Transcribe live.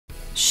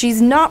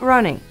she's not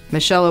running.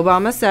 Michelle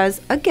Obama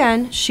says,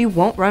 again, she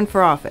won't run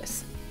for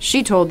office.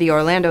 She told the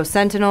Orlando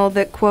Sentinel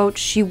that, quote,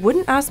 she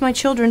wouldn't ask my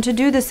children to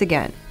do this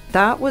again.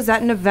 That was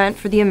at an event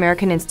for the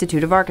American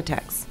Institute of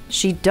Architects.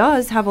 She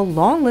does have a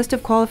long list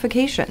of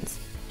qualifications.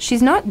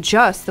 She's not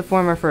just the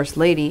former First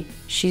Lady,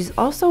 she's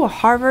also a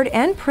Harvard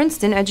and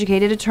Princeton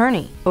educated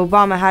attorney.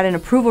 Obama had an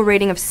approval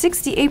rating of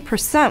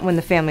 68% when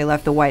the family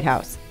left the White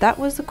House. That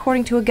was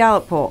according to a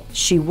Gallup poll.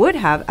 She would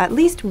have at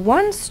least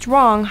one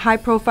strong,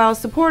 high-profile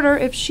supporter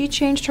if she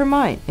changed her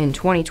mind. In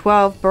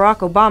 2012, Barack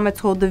Obama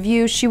told The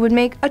View she would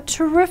make a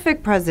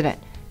terrific president,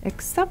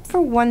 except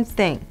for one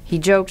thing. He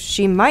joked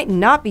she might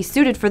not be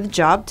suited for the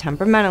job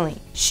temperamentally.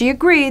 She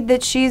agreed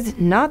that she's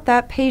not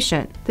that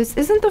patient. This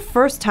isn't the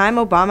first time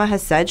Obama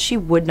has said she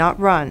would not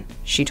run.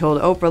 She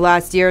told Oprah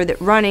last year that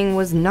running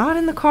was not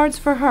in the cards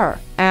for her.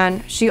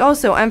 And she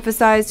also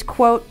emphasized,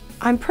 quote,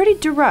 I'm pretty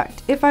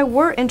direct. If I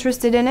were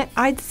interested in it,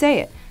 I'd say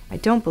it. I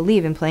don't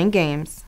believe in playing games.